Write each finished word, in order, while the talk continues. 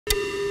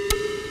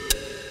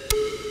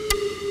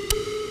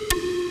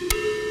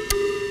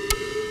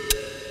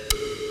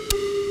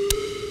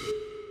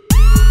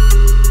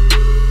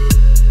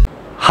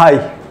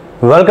Hi,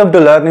 welcome to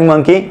Learning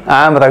Monkey.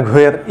 I am Raghu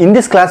here. In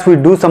this class, we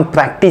do some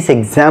practice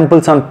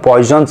examples on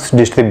Poisson's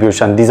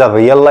distribution. These are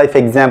real life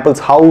examples,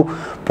 how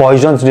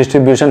Poisson's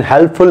distribution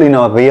helpful in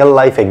our real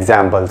life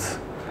examples.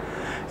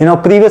 In our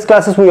previous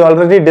classes, we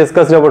already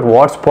discussed about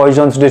what's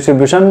Poisson's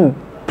distribution.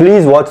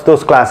 Please watch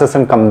those classes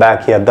and come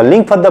back here. The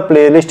link for the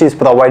playlist is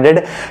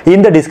provided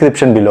in the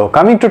description below.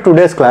 Coming to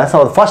today's class,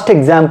 our first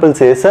example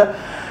says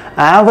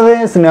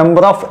average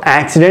number of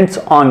accidents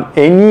on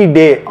any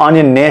day on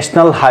a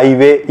national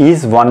highway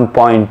is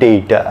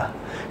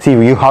 1.8. See,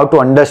 you have to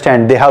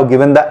understand they have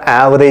given the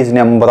average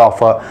number of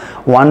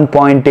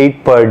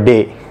 1.8 per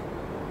day.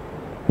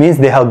 Means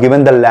they have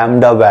given the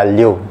lambda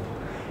value.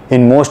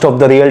 In most of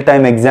the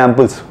real-time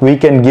examples, we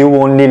can give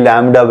only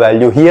lambda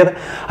value here.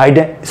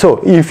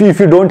 So, if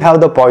you don't have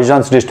the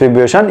Poisson's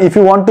distribution, if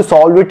you want to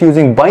solve it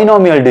using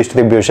binomial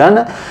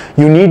distribution,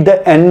 you need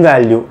the n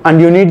value and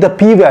you need the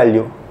p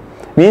value.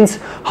 Means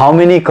how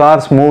many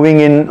cars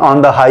moving in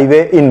on the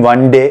highway in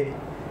one day.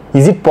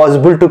 Is it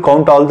possible to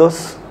count all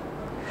those?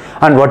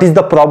 And what is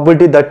the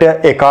probability that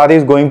a car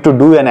is going to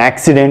do an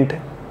accident?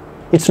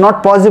 It's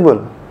not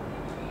possible.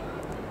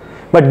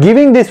 But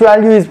giving this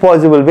value is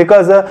possible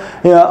because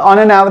on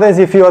an average,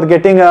 if you are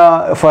getting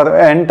for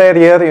entire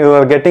year you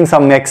are getting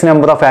some x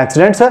number of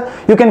accidents,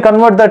 you can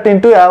convert that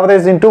into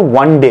average into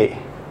one day.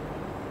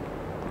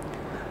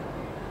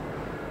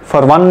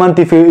 For 1 month,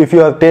 if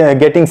you are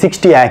getting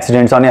 60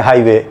 accidents on a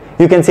highway,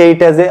 you can say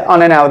it as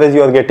on an average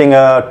you are getting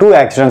 2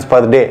 accidents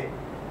per day.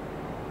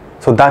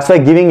 So that's why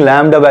giving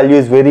lambda value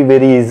is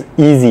very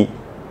easy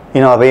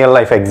in our real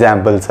life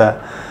examples.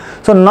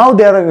 So now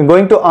they are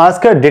going to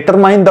ask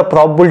determine the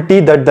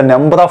probability that the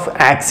number of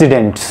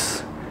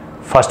accidents.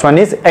 First one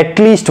is at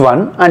least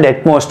one and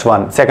at most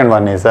one. Second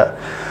one is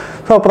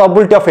so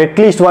probability of at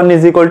least one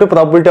is equal to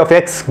probability of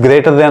x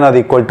greater than or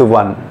equal to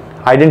 1.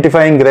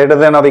 Identifying greater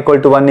than or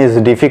equal to 1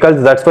 is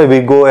difficult. That's why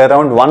we go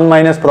around 1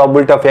 minus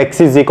probability of x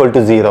is equal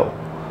to 0.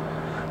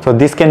 So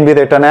this can be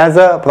written as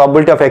a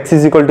probability of x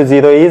is equal to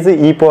 0 is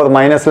e power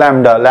minus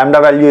lambda.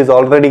 Lambda value is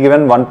already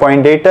given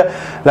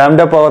 1.8.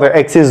 Lambda power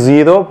x is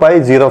 0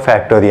 by 0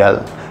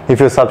 factorial. If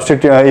you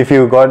substitute, if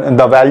you got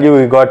the value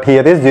we got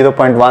here is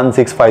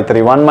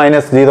 0.1653. 1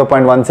 minus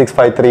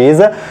 0.1653 is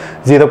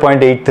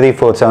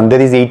 0.8347. There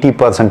is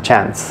 80%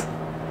 chance.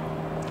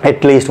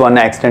 At least one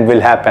accident will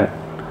happen.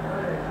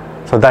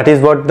 So that is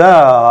what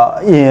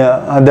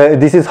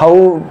this is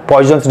how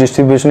Poisson's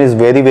distribution is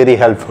very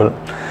helpful.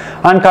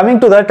 And coming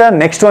to that,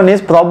 next one is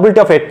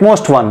probability of at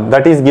most 1,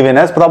 that is given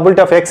as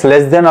probability of x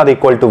less than or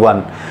equal to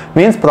 1.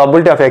 Means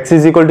probability of x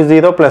is equal to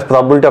 0 plus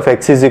probability of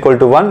x is equal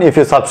to 1. If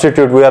you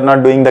substitute, we are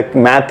not doing the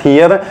math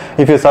here.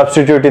 If you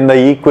substitute in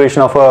the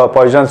equation of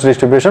Poisson's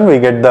distribution, we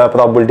get the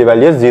probability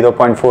value as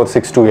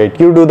 0.4628.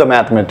 You do the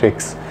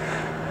mathematics.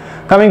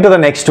 Coming to the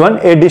next one,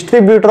 a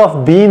distributor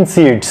of bean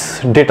seeds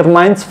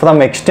determines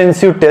from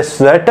extensive tests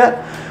that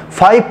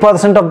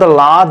 5% of the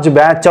large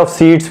batch of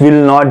seeds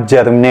will not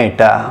germinate.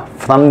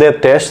 From their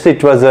tests,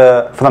 it was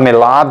from a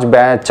large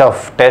batch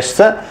of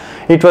tests,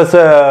 it was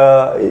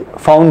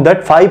found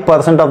that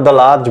 5% of the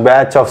large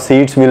batch of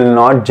seeds will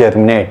not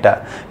germinate.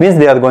 Means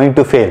they are going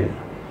to fail.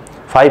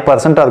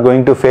 5% are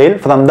going to fail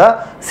from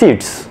the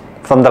seeds,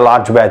 from the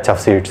large batch of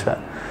seeds.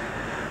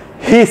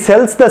 He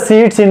sells the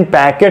seeds in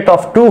packet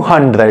of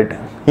 200.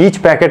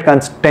 Each packet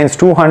contains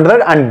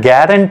 200 and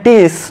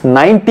guarantees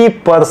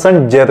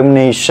 90%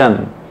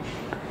 germination.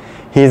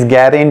 He is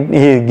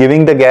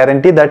giving the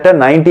guarantee that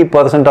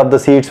 90% of the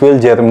seeds will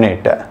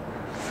germinate.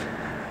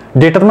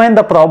 Determine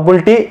the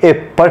probability a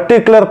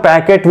particular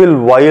packet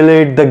will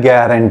violate the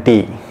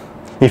guarantee.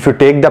 If you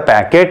take the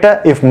packet,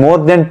 if more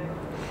than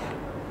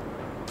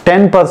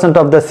 10%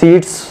 of the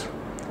seeds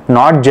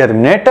not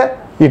germinate,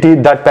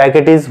 that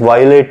packet is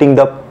violating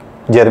the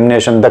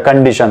germination, the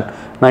condition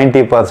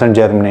 90%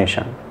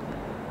 germination.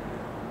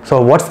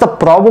 So what's the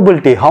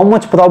probability? How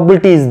much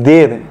probability is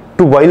there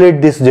to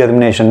violate this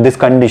germination, this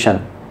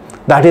condition?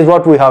 That is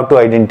what we have to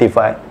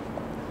identify.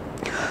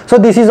 So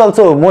this is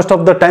also most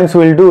of the times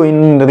we will do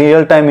in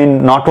real time,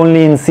 in not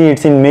only in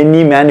seeds, in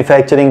many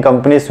manufacturing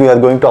companies we are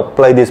going to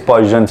apply this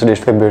Poisson's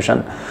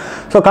distribution.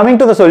 So coming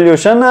to the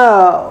solution,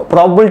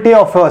 probability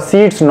of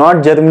seeds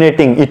not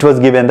germinating, it was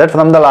given that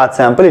from the large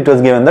sample it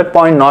was given that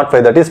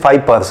 0.05, that is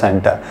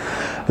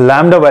 5%.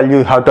 Lambda value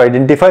you have to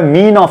identify.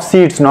 Mean of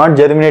seeds not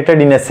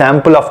germinated in a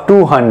sample of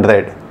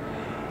 200.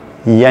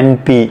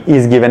 NP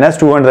is given as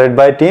 200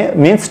 by T,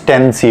 means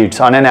 10 seeds.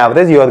 On an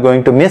average you are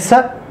going to miss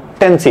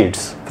 10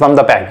 seeds from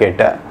the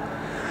packet.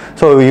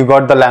 So you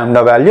got the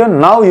lambda value.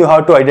 Now you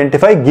have to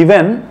identify,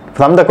 given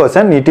from the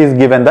question it is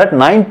given that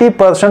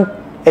 90%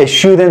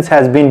 assurance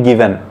has been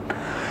given.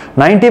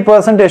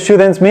 90%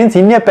 assurance means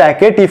in a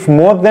packet if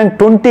more than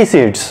 20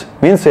 seeds,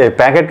 means a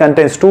packet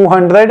contains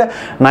 200,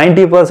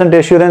 90%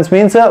 assurance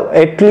means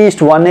at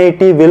least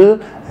 180 will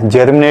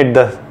germinate,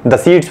 the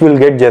seeds will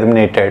get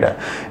germinated.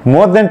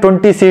 More than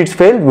 20 seeds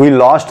fail, we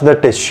lost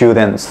that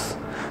assurance.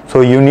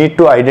 So you need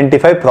to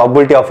identify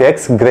probability of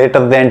x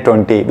greater than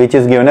 20, which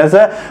is given as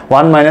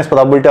 1 minus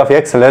probability of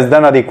x less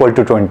than or equal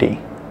to 20.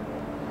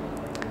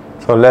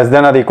 So less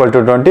than or equal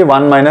to 20,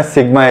 1 minus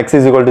sigma x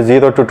is equal to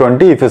 0 to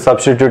 20 if you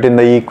substitute in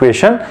the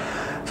equation.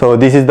 So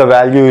this is the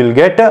value you will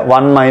get,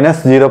 1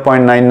 minus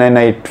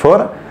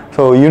 0.9984.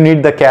 So you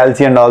need the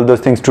calci and all those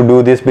things to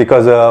do this,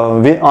 because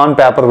on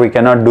paper we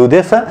cannot do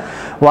this.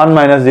 1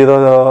 minus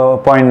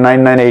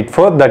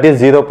 0.9984, that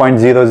is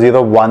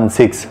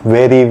 0.0016,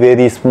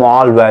 very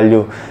small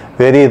value.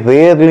 Very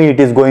rarely it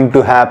is going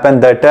to happen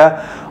that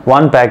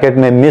one packet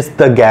may miss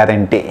the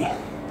guarantee.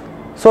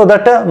 So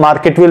that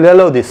market will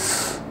allow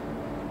this.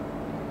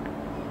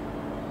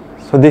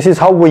 So this is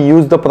how we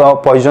use the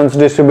Poisson's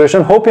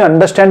distribution. Hope you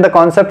understand the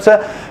concepts.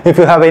 If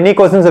you have any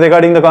questions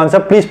regarding the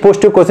concept, please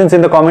post your questions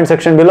in the comment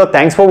section below.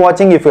 Thanks for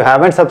watching. If you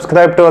haven't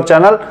subscribed to our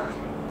channel,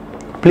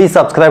 please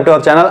subscribe to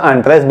our channel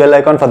and press bell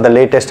icon for the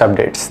latest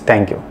updates.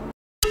 Thank you.